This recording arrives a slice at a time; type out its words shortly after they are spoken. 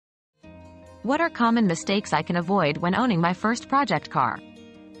What are common mistakes I can avoid when owning my first project car?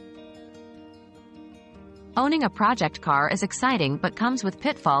 Owning a project car is exciting but comes with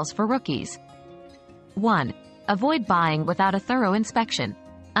pitfalls for rookies. 1. Avoid buying without a thorough inspection.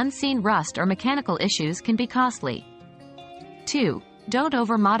 Unseen rust or mechanical issues can be costly. 2. Don't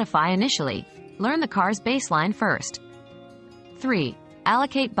over-modify initially. Learn the car's baseline first. 3.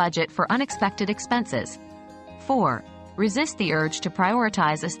 Allocate budget for unexpected expenses. 4. Resist the urge to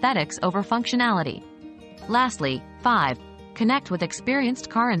prioritize aesthetics over functionality. Lastly, 5. Connect with experienced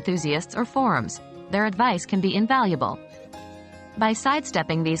car enthusiasts or forums. Their advice can be invaluable. By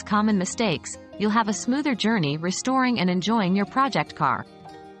sidestepping these common mistakes, you'll have a smoother journey restoring and enjoying your project car.